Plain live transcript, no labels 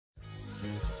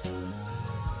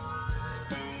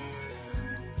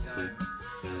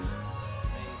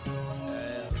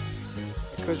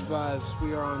Kush Vibes.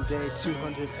 We are on day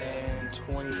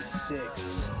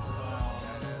 226.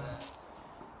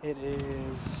 It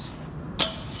is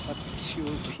up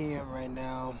 2 p.m. right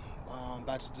now.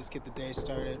 About to just get the day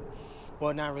started.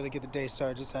 Well, not really get the day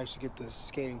started, just actually get the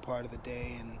skating part of the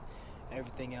day and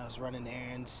everything else, running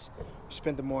errands. We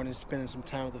spent the morning spending some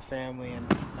time with the family,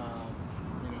 and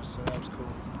so that was cool.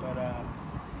 But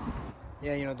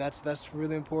yeah, that's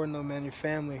really important though, man. Your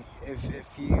family.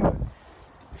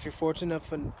 If you're fortunate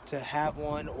enough to have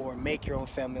one or make your own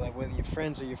family, like whether your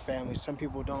friends or your family, some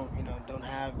people don't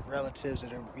have relatives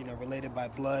that are, related by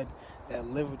blood that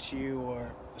live with you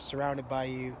or surrounded by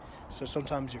you. So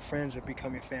sometimes your friends will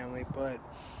become your family, but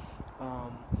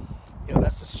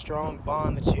that's a strong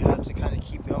bond that you have to kind of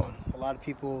keep going. A lot of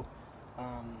people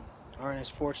aren't as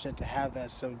fortunate to have that,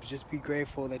 so just be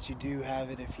grateful that you do have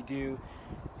it if you do.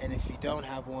 And if you don't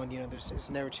have one, it's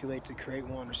never too late to create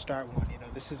one or start one.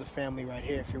 This is a family right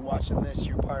here. If you're watching this,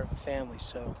 you're part of a family.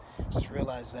 So just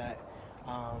realize that.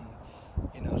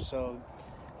 So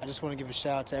I just want to give a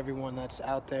shout out to everyone that's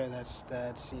out there that's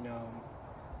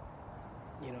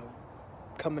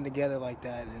coming together like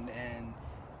that and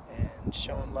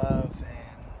showing love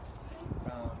and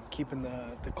keeping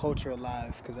the culture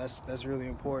alive, because that's really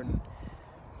important.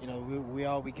 We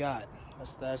all we got.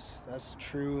 That's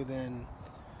true than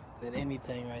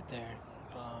anything right there.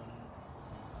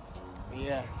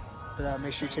 Yeah. But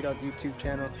make sure you check out the YouTube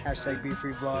channel,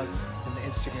 #BeFreeVlog, and the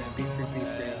Instagram,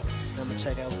 BeFreeBeFree. And I'm going to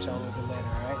check out with y'all a little bit later,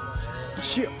 alright?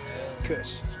 Chill.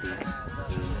 Kush.